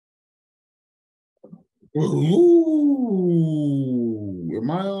Ooh,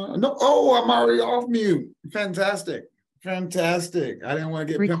 am I on? No. Oh, I'm already off mute. Fantastic. Fantastic. I didn't want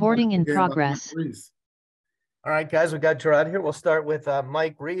to get penalized Recording in again by Mike progress. Reese. All right, guys, we got Gerard here. We'll start with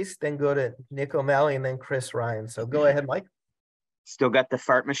Mike Reese, then go to Nick O'Malley, and then Chris Ryan. So go ahead, Mike. Still got the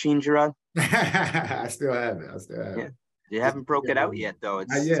fart machine, Gerard? I still have it. I still have it. You haven't broke it out yet, though.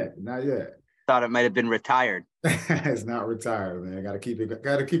 Not yet. Not yet. Thought it might have been retired. It's not retired, man. Got to keep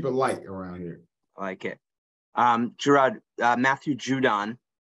it light around here. I like it. Gerard, Matthew Judon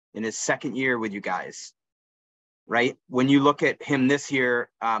in his second year with you guys, right? When you look at him this year,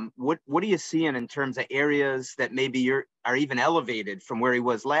 what are you seeing in terms of areas that maybe are even elevated from where he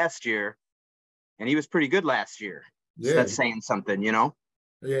was last year? And he was pretty good last year. Yeah. So that's saying something, you know?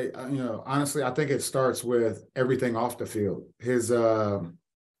 Yeah, honestly, I think it starts with everything off the field. His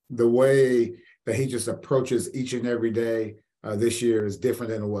the way that he just approaches each and every day this year is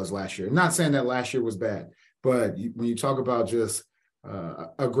different than it was last year. I'm not saying that last year was bad, but when you talk about just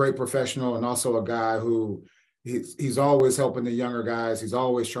a great professional and also a guy who he's always helping the younger guys, he's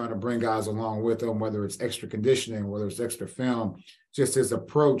always trying to bring guys along with him, whether it's extra conditioning, whether it's extra film, just his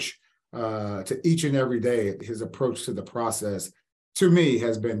approach to each and every day, his approach to the process, to me,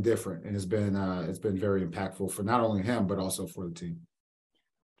 has been different, and it's been very impactful for not only him but also for the team.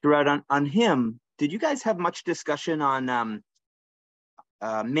 Gerard, on him, did you guys have much discussion on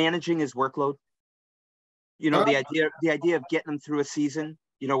managing his workload? You know, the idea of getting him through a season,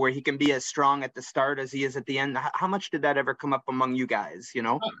 you know, where he can be as strong at the start as he is at the end. How much did that ever come up among you guys, you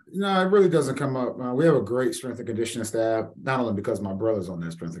know? No, it really doesn't come up. We have a great strength and conditioning staff, not only because my brother's on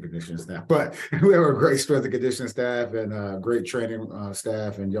that strength and conditioning staff, but we have a great strength and conditioning staff and great training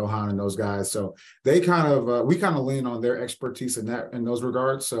staff and Johan and those guys. So they we kind of lean on their expertise in those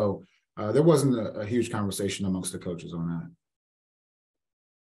regards. So there wasn't a huge conversation amongst the coaches on that.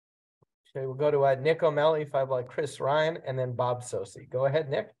 Okay, we'll go to Nick O'Malley, followed by Chris Ryan, and then Bob Socci. Go ahead,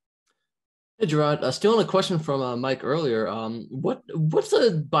 Nick. Hey, Gerard. Still on a question from Mike earlier. What's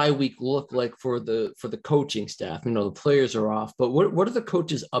a bye week look like for the coaching staff? You know, the players are off, but what are the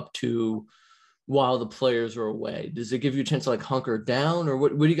coaches up to while the players are away? Does it give you a chance to like hunker down, or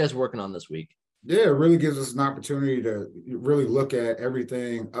what are you guys working on this week? Yeah, it really gives us an opportunity to really look at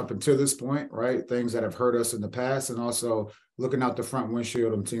everything up until this point, right? Things that have hurt us in the past, and also looking out the front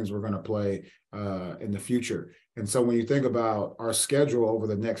windshield of teams we're going to play in the future. And so when you think about our schedule over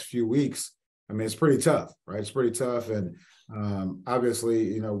the next few weeks, I mean, it's pretty tough, right? It's pretty tough. And obviously,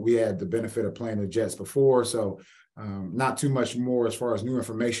 you know, we had the benefit of playing the Jets before, so not too much more as far as new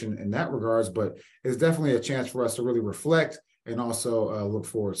information in that regards, but it's definitely a chance for us to really reflect and also look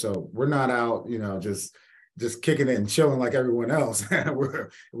forward. So we're not out, you know, just kicking it and chilling like everyone else.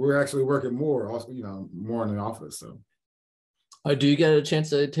 we're actually working more, also, you know, more in the office. So. Do you get a chance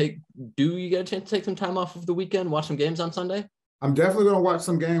to take some time off of the weekend, watch some games on Sunday? I'm definitely going to watch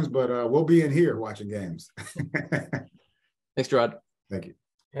some games, but we'll be in here watching games. Thanks, Gerard. Thank you.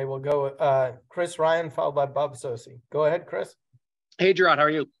 Okay, we'll go with Chris Ryan, followed by Bob Socci. Go ahead, Chris. Hey, Gerard, how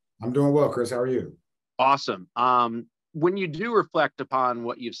are you? I'm doing well, Chris. How are you? Awesome. When you do reflect upon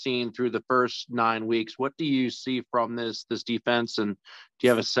what you've seen through the first 9 weeks, what do you see from this defense, and do you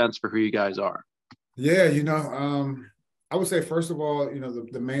have a sense for who you guys are? Yeah, you know, I would say, first of all, you know,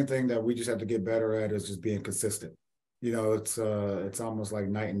 the main thing that we just have to get better at is just being consistent. You know, it's almost like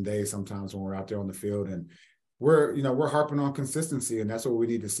night and day sometimes when we're out there on the field, and we're harping on consistency, and that's what we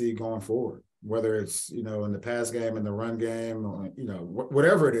need to see going forward, whether it's, you know, in the pass game, in the run game, or, you know,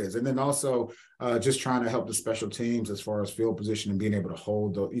 whatever it is. And then also just trying to help the special teams as far as field position and being able to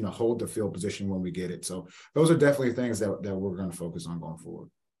hold the field position when we get it. So those are definitely things that we're going to focus on going forward.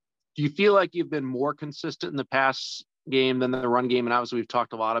 Do you feel like you've been more consistent in the pass game than the run game? And obviously we've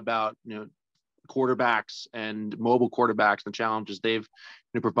talked a lot about, you know, quarterbacks and mobile quarterbacks, the challenges they've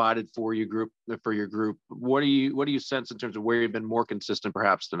provided for your group. What do you sense in terms of where you've been more consistent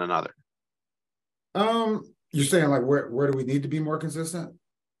perhaps than another? You're saying like where do we need to be more consistent?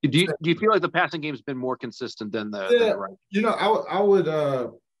 Do you feel like the passing game has been more consistent than the run? You know, I would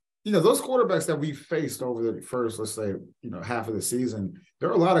you know, those quarterbacks that we faced over the first, let's say, you know, half of the season, there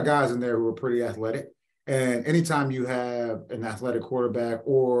are a lot of guys in there who are pretty athletic. And anytime you have an athletic quarterback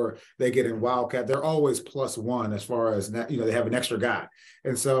or they get in Wildcat, they're always +1 as far as, you know, they have an extra guy.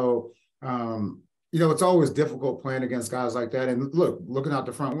 And so, you know, it's always difficult playing against guys like that. And looking out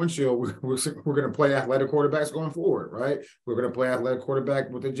the front windshield, we're going to play athletic quarterbacks going forward, right? We're going to play athletic quarterback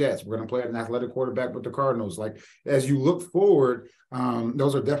with the Jets. We're going to play an athletic quarterback with the Cardinals. Like, as you look forward,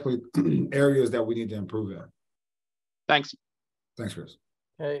 those are definitely areas that we need to improve at. Thanks. Thanks, Chris.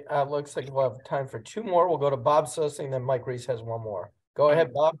 Okay, looks like we'll have time for 2 more. We'll go to Bob Socci, and then Mike Reese has 1 more. Go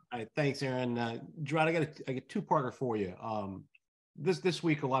ahead, Bob. All right, thanks, Aaron. Gerard, I got a two-parter for you. This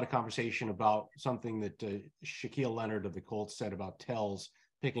week, a lot of conversation about something that Shaquille Leonard of the Colts said about Tells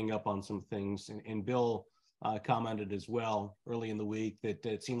picking up on some things, and Bill commented as well early in the week that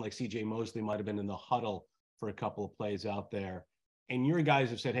it seemed like C.J. Mosley might have been in the huddle for a couple of plays out there. And your guys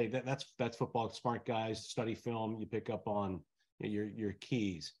have said, hey, that's football. Smart guys study film. You pick up on your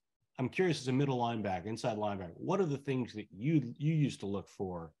keys. I'm curious, as a middle linebacker, inside linebacker, what are the things that you used to look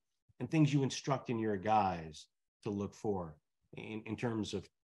for, and things you instruct in your guys to look for in terms of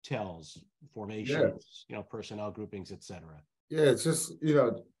tells, formations, personnel groupings, etc. Yeah, it's just,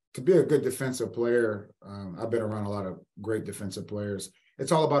 to be a good defensive player, I've been around a lot of great defensive players.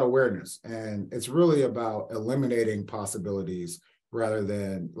 It's all about awareness, and it's really about eliminating possibilities rather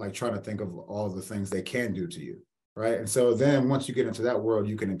than like trying to think of all the things they can do to you, right? And so then once you get into that world,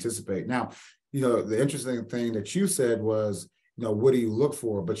 you can anticipate. Now, the interesting thing that you said was, what do you look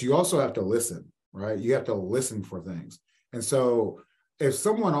for? But you also have to listen, right? You have to listen for things. And so if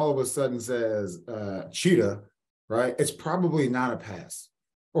someone all of a sudden says cheetah, right, it's probably not a pass.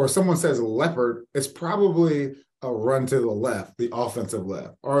 Or if someone says leopard, it's probably a run to the left, the offensive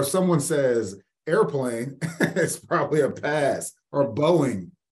left. Or if someone says airplane, it's probably a pass. Or Boeing,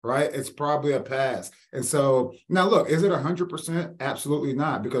 right? It's probably a pass. And so now look, is it 100%? Absolutely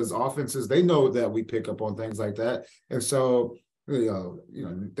not, because offenses, they know that we pick up on things like that. And so,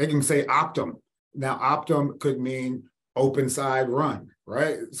 they can say optum. Now, optum could mean open side run,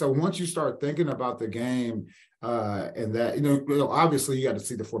 right? So once you start thinking about the game and that, obviously you got to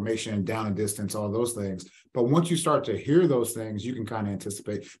see the formation, down and distance, all those things. But once you start to hear those things, you can kind of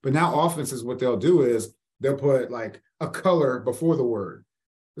anticipate. But now offenses, what they'll do is they'll put like a color before the word.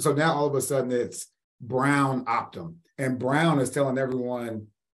 So now all of a sudden it's Brown optum. And Brown is telling everyone,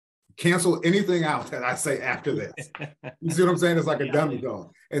 cancel anything out that I say after this. You see what I'm saying? It's like a dummy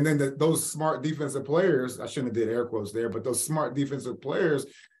dog. And then those smart defensive players, I shouldn't have did air quotes there, but those smart defensive players,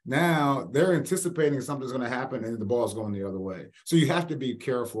 now they're anticipating something's going to happen and the ball's going the other way. So you have to be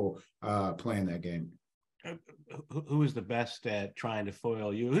careful playing that game. Who is the best at trying to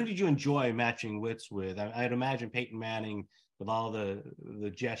foil you? Who did you enjoy matching wits with? I'd imagine Peyton Manning with all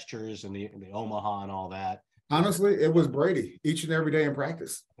the gestures and the Omaha and all that. Honestly, it was Brady each and every day in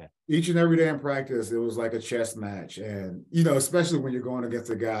practice. Okay. Each and every day in practice, it was like a chess match. And, especially when you're going against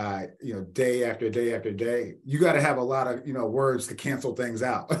a guy, day after day after day, you got to have a lot of, words to cancel things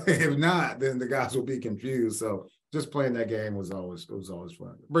out. If not, then the guys will be confused. So just playing that game was always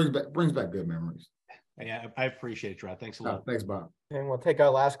fun. Brings back good memories. Yeah, I appreciate it, Gerard. Thanks a lot. Thanks, Bob. And we'll take our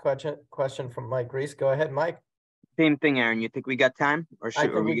last question from Mike Reese. Go ahead, Mike. Same thing, Aaron. You think we got time? Or I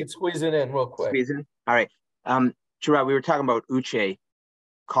think we could squeeze it in real quick. Squeeze in? All right. Gerard, we were talking about Uche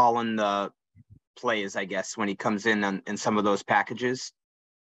calling the plays, I guess, when he comes in some of those packages.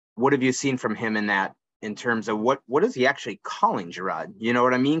 What have you seen from him in that, in terms of what is he actually calling, Gerard? You know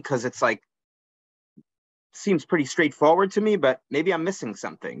what I mean? Because it's like, seems pretty straightforward to me, but maybe I'm missing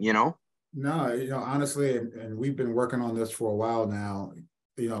something, No, honestly, and we've been working on this for a while now.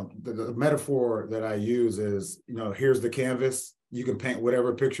 The metaphor that I use is, here's the canvas. You can paint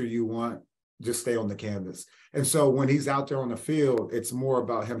whatever picture you want. Just stay on the canvas. And so when he's out there on the field, it's more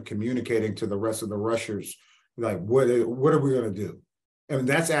about him communicating to the rest of the rushers, like, what are we going to do? And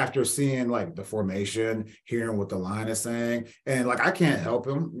that's after seeing like the formation, hearing what the line is saying. And like, I can't help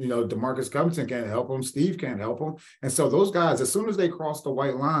him. DeMarcus Covington can't help him. Steve can't help him. And so those guys, as soon as they cross the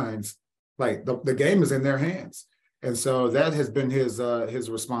white lines, like the game is in their hands. And so that has been his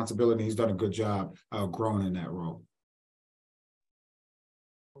responsibility. He's done a good job growing in that role.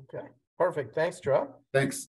 Okay. Perfect. Thanks, Gerard. Thanks.